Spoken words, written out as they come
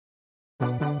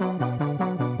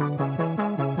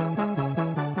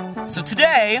So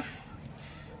today,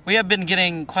 we have been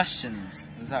getting questions.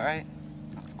 Is that right?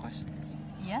 Lots of questions.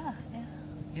 Yeah.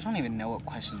 You don't even know what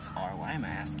questions are. Why am I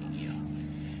asking you?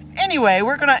 Anyway,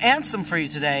 we're gonna answer them for you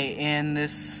today in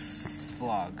this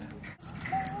vlog.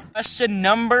 Question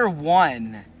number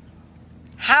 1.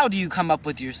 How do you come up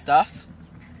with your stuff?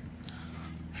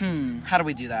 How do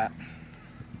we do that?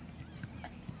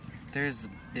 There's a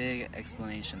big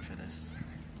explanation for this.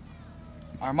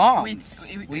 Our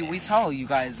moms. We tell you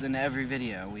guys in every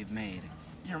video we've made.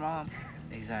 Your mom.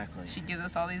 Exactly. She gives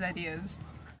us all these ideas.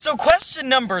 So question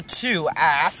number 2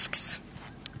 asks,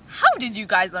 how did you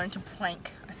guys learn to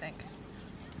plank, I think?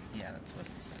 Yeah, that's what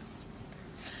it says.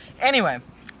 Anyway,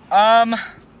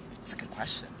 it's a good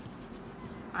question.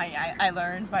 I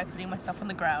learned by putting myself on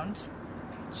the ground.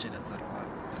 She does that a lot.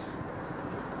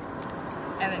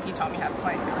 And then he taught me how to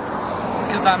plank.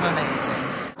 Because I'm amazing.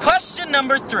 Question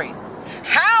number 3.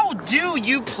 How do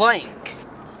you plank?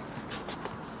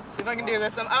 Let's see if I can do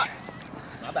this. My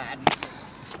bad.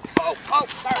 Oh,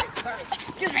 sorry.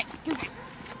 Excuse me.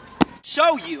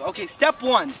 Show you. Okay, step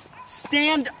 1,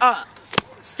 stand up.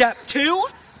 Step 2,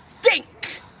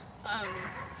 think. I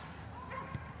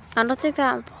don't think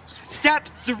that. Step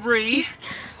 3,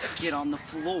 get on the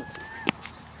floor.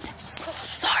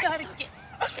 Sorry.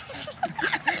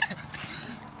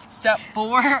 Step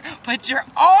 4, put your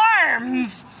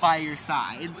arms by your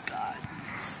sides. Oh God.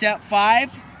 Step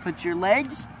 5, put your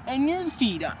legs and your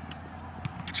feet up.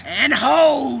 And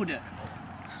hold.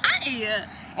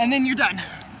 And then you're done.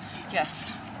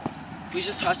 Yes. We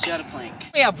just taught you how to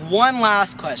plank. We have one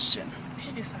last question. We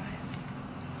should do 5.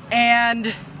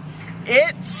 And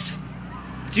it's,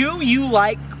 do you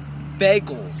like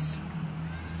bagels?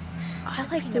 I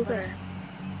like blueberry.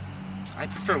 I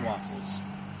prefer waffles.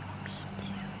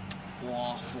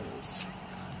 Waffles.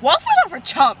 Waffles are for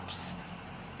chumps.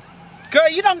 Girl,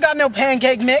 you don't got no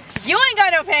pancake mix. You ain't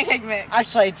got no pancake mix.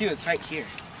 Actually, I do. It's right here.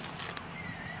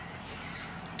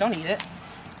 Don't eat it.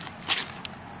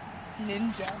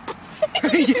 Ninja.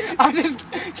 I'm just...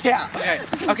 Yeah.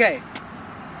 Okay.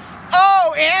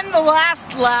 Oh, and the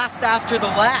last after the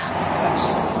last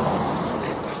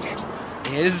question.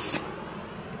 Is...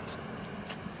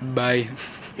 Bye.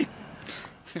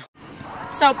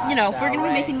 So, you know, we're gonna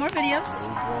be making more videos.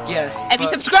 If you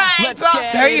subscribe,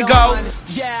 there you go.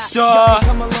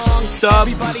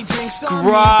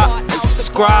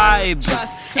 Subscribe.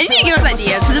 And you need to give us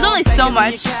ideas, because there's only so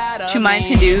much 2 minds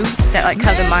can do that like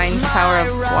have the mind power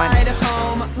of 1.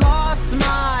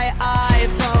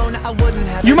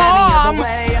 Your mom!